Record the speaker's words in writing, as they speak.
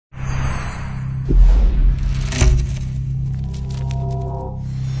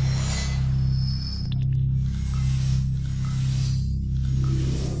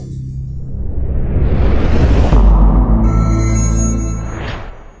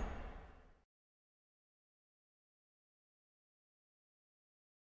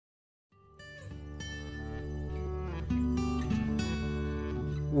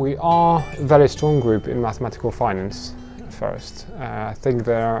We are a very strong group in mathematical finance first. I think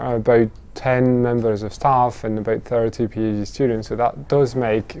there are about 10 members of staff and about 30 PhD students, so that does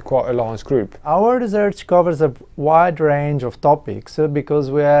make quite a large group. Our research covers a wide range of topics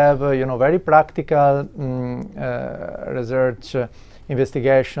because we have very practical research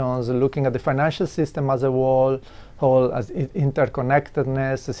investigations looking at the financial system as a whole as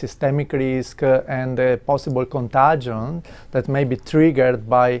interconnectedness, systemic risk, and possible contagion that may be triggered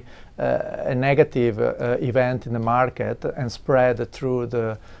by a negative event in the market and spread through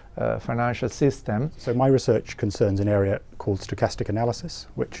the financial system. So my research concerns an area called stochastic analysis,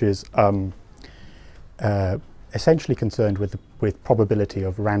 which is essentially concerned with probability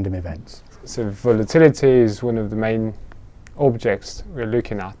of random events. So volatility is one of the main objects we're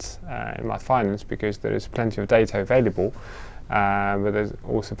looking at in math finance, because there is plenty of data available, but there's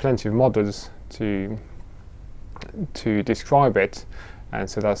also plenty of models to describe it, and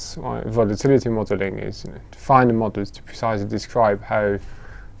so that's why volatility modeling is to find the models to precisely describe how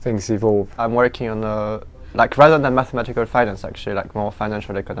things evolve. I'm working on rather than mathematical finance, actually more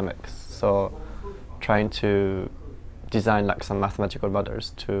financial economics, so trying to design some mathematical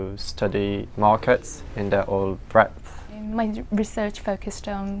models to study markets in their whole breadth. My research focused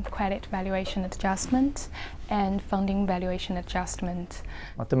on credit valuation adjustment and funding valuation adjustment.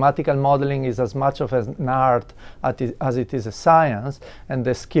 Mathematical modeling is as much of an art as it is a science, and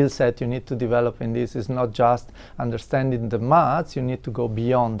the skill set you need to develop in this is not just understanding the maths, you need to go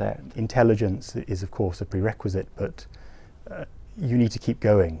beyond that. Intelligence is of course a prerequisite, but you need to keep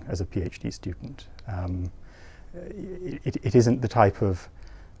going as a PhD student. It isn't the type of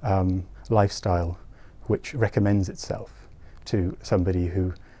lifestyle which recommends itself to somebody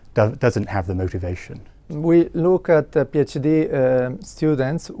who doesn't have the motivation. We look at PhD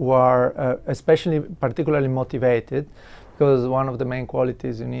students who are particularly motivated, because one of the main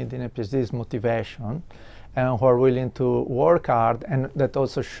qualities you need in a PhD is motivation, and who are willing to work hard and that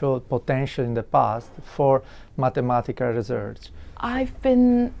also showed potential in the past for mathematical research. I've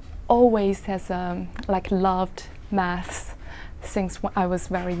been always loved maths since I was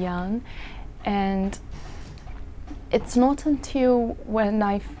very young, and it's not until when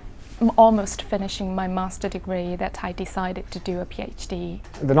I'm almost finishing my master degree that I decided to do a PhD.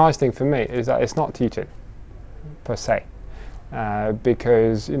 The nice thing for me is that it's not teaching per se,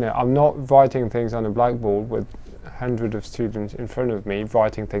 because I'm not writing things on a blackboard with hundreds of students in front of me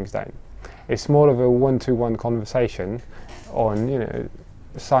writing things down. It's more of a one-to-one conversation on a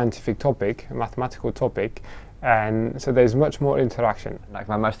scientific topic, a mathematical topic, and so there's much more interaction.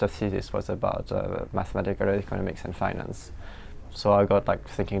 My master thesis was about mathematical economics and finance, so I got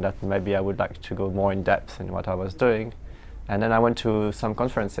thinking that maybe I would like to go more in depth in what I was doing, and then I went to some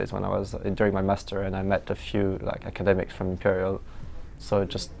conferences when I was during my master, and I met a few academics from Imperial, so it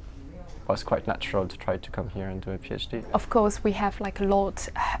just was quite natural to try to come here and do a PhD. Of course, we have a lot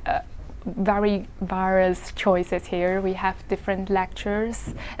very various choices here. We have different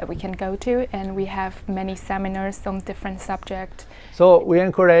lectures that we can go to, and we have many seminars on different subjects. So we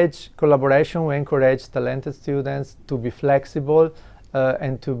encourage collaboration, we encourage talented students to be flexible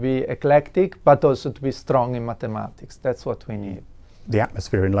and to be eclectic, but also to be strong in mathematics. That's what we need. The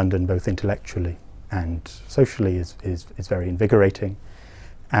atmosphere in London, both intellectually and socially, is very invigorating,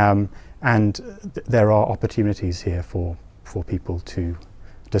 and there are opportunities here for people to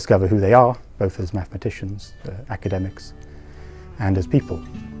discover who they are, both as mathematicians, academics, and as people.